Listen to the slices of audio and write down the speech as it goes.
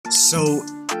So,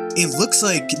 it looks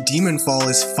like Demonfall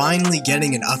is finally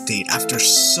getting an update after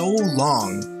so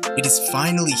long. It is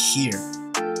finally here.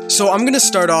 So I'm gonna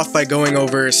start off by going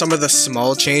over some of the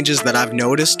small changes that I've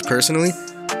noticed personally,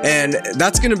 and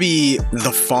that's gonna be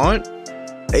the font.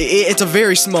 It's a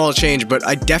very small change, but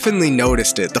I definitely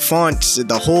noticed it. The font,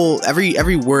 the whole,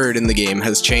 every word in the game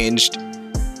has changed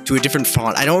to a different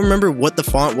font. I don't remember what the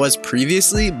font was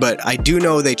previously, but I do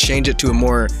know they changed it to a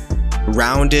more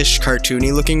roundish,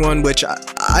 cartoony looking one, which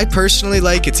I personally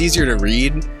like. It's easier to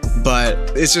read, but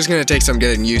it's just gonna take some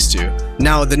getting used to.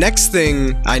 Now, the next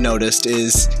thing I noticed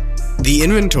is the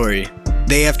inventory.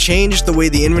 They have changed the way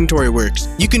the inventory works.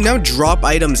 You can now drop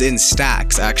items in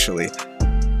stacks, actually.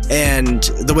 And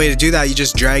the way to do that, you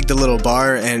just drag the little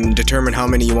bar and determine how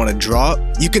many you want to drop.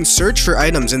 You can search for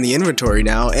items in the inventory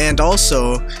now, and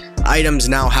also items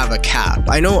now have a cap.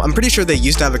 I'm pretty sure they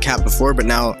used to have a cap before, but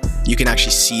now you can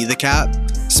actually see the cap.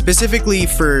 Specifically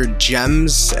for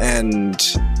gems and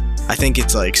I think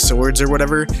it's like swords or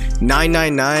whatever,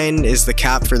 999 is the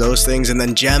cap for those things, and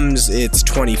then gems it's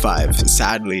 25.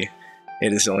 Sadly,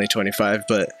 it is only 25,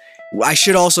 but I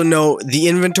should also note the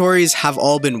inventories have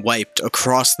all been wiped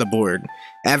across the board.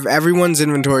 Everyone's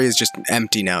inventory is just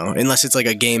empty now, unless it's like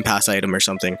a Game Pass item or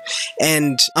something.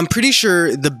 And I'm pretty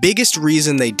sure the biggest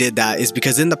reason they did that is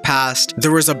because in the past,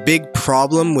 there was a big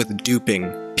problem with duping.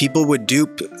 People would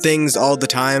dupe things all the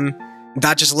time.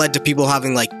 That just led to people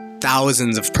having like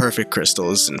thousands of perfect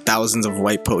crystals and thousands of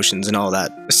white potions and all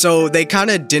that. So they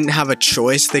kind of didn't have a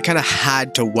choice. They kind of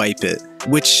had to wipe it,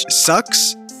 which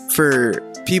sucks for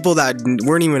people that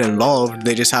weren't even involved.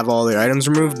 They just have all their items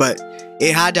removed, but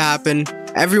it had to happen.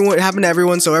 It happened to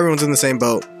everyone, so everyone's in the same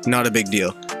boat. Not a big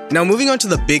deal. Now, moving on to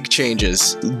the big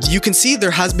changes, you can see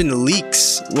there has been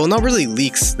leaks. Well, not really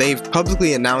leaks. They've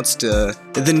publicly announced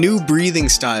the new breathing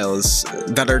styles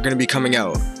that are going to be coming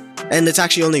out. And it's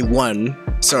actually only one.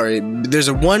 Sorry,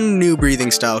 there's one new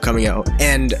breathing style coming out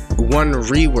and one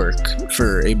rework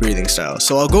for a breathing style.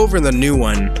 So I'll go over the new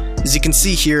one. As you can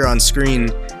see here on screen,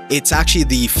 it's actually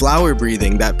the flower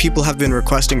breathing that people have been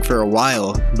requesting for a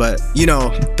while, but you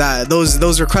know that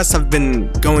those requests have been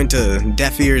going to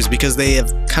deaf ears because they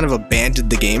have kind of abandoned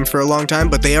the game for a long time,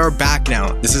 but they are back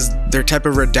now. This is their type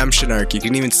of redemption arc. You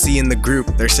can even see in the group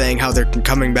they're saying how they're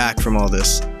coming back from all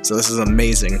this. So this is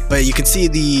amazing. But you can see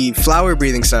the flower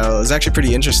breathing style is actually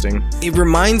pretty interesting. It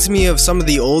reminds me of some of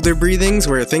the older breathings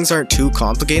where things aren't too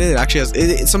complicated. It actually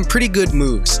has some pretty good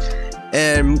moves.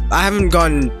 And I haven't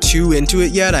gone too into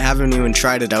it yet. I haven't even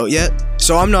tried it out yet.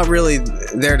 So I'm not really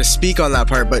there to speak on that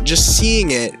part, but just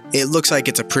seeing it, it looks like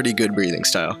it's a pretty good breathing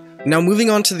style. Now moving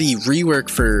on to the rework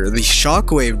for the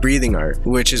Shockwave breathing art,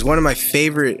 which is one of my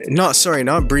favorite, not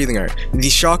breathing art, the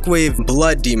Shockwave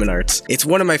blood demon arts. It's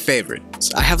one of my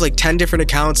favorites. I have like 10 different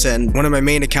accounts, and one of my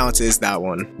main accounts is that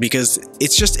one because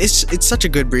it's such a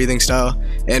good breathing style,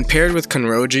 and paired with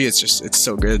Kanroji, it's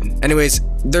so good. Anyways,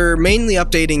 they're mainly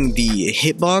updating the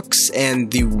hitbox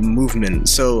and the movement.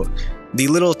 So the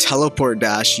little teleport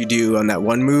dash you do on that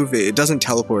one move, it doesn't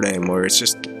teleport anymore, it's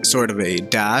just sort of a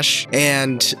dash.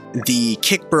 And the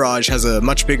kick barrage has a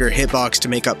much bigger hitbox to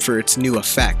make up for its new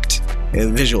effect,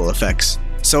 visual effects.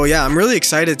 So yeah, I'm really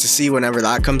excited to see whenever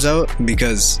that comes out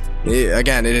because,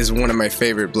 again, it is one of my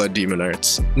favorite blood demon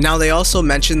arts. Now they also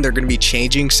mentioned they're going to be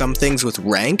changing some things with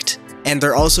ranked, and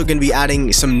they're also going to be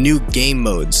adding some new game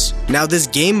modes. Now this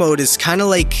game mode is kind of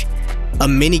like a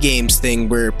mini games thing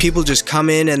where people just come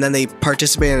in and then they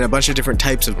participate in a bunch of different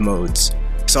types of modes.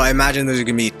 So I imagine there's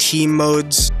gonna be team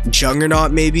modes,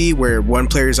 Juggernaut maybe, where one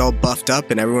player is all buffed up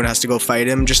and everyone has to go fight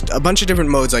him. Just a bunch of different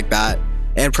modes like that,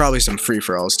 and probably some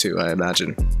free-for-alls too, I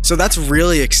imagine. So that's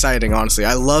really exciting, honestly.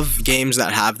 I love games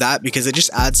that have that because it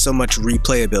just adds so much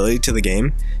replayability to the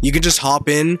game. You can just hop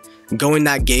in, go in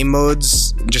that game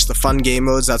modes, just the fun game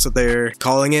modes, that's what they're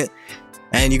calling it.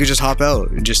 And you could just hop out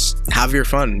and just have your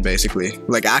fun, basically.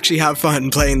 Like, actually have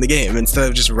fun playing the game instead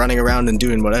of just running around and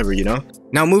doing whatever, you know?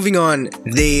 Now, moving on,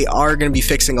 they are going to be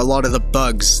fixing a lot of the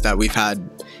bugs that we've had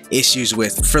issues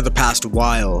with for the past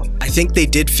while. I think they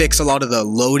did fix a lot of the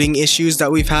loading issues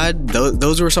that we've had.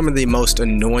 Those were some of the most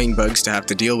annoying bugs to have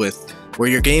to deal with, where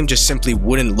your game just simply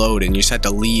wouldn't load and you just had to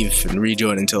leave and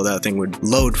rejoin until that thing would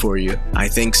load for you. I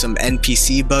think some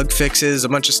NPC bug fixes, a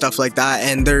bunch of stuff like that,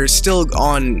 and they're still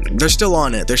on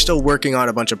it. They're still working on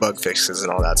a bunch of bug fixes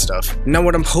and all that stuff. Now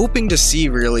what I'm hoping to see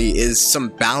really is some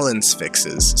balance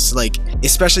fixes. So, like,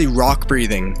 especially rock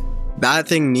breathing. That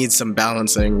thing needs some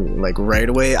balancing, like, right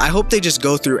away. I hope they just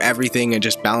go through everything and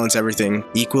just balance everything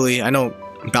equally. I know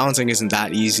balancing isn't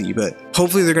that easy, but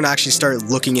hopefully they're gonna actually start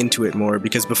looking into it more,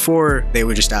 because before they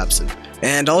were just absent.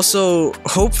 And also,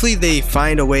 hopefully they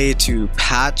find a way to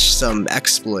patch some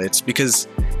exploits, because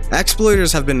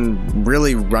exploiters have been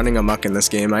really running amok in this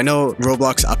game. I know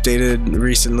Roblox updated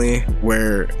recently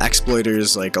where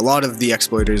exploiters, like a lot of the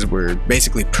exploiters were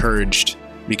basically purged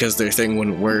because their thing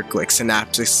wouldn't work, like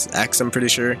Synapse X, I'm pretty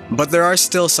sure. But there are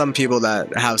still some people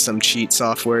that have some cheat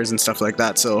softwares and stuff like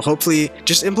that, so hopefully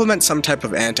just implement some type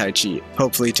of anti-cheat,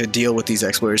 hopefully, to deal with these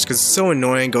exploiters, because it's so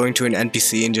annoying going to an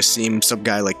NPC and just seeing some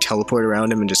guy like teleport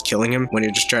around him and just killing him when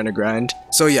you're just trying to grind.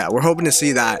 So yeah, we're hoping to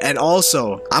see that, and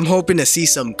also, I'm hoping to see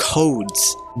some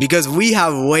codes, because we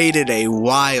have waited a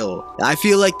while. I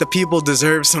feel like the people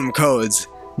deserve some codes.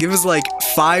 Give us like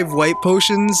 5 white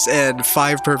potions and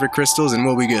 5 perfect crystals and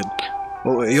we'll be good.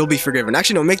 Well, you'll be forgiven.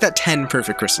 Actually, no, make that 10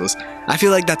 perfect crystals. I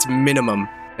feel like that's minimum.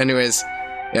 Anyways,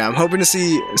 yeah, I'm hoping to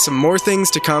see some more things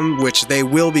to come, which they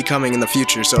will be coming in the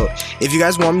future. So if you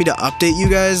guys want me to update you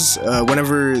guys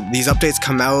whenever these updates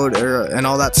come out and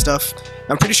all that stuff,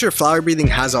 I'm pretty sure Flower Breathing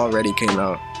has already came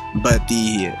out. But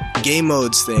the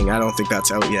Gamemodes thing, I don't think that's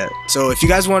out yet. So if you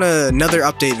guys want another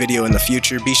update video in the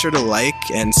future, be sure to like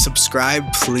and subscribe,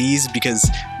 please, because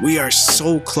we are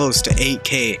so close to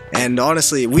 8K. And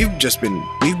honestly, we've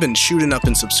been shooting up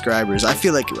in subscribers. I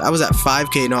feel like I was at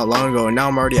 5K not long ago, and now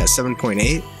I'm already at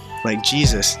 7.8. Like,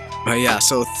 Jesus. But yeah,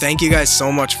 so thank you guys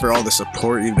so much for all the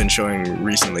support you've been showing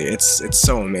recently. It's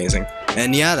so amazing.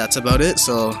 And yeah, that's about it.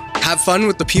 So have fun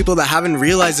with the people that haven't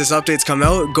realized this update's come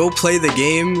out. Go play the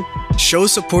game. Show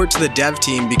support to the dev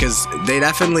team, because they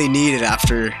definitely need it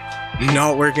after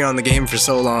not working on the game for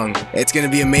so long. It's going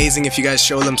to be amazing if you guys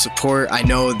show them support. I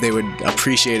know they would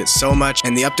appreciate it so much,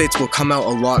 and the updates will come out a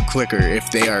lot quicker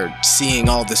if they are seeing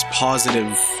all this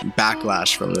positive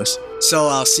backlash from this. So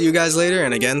I'll see you guys later,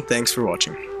 and again, thanks for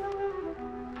watching.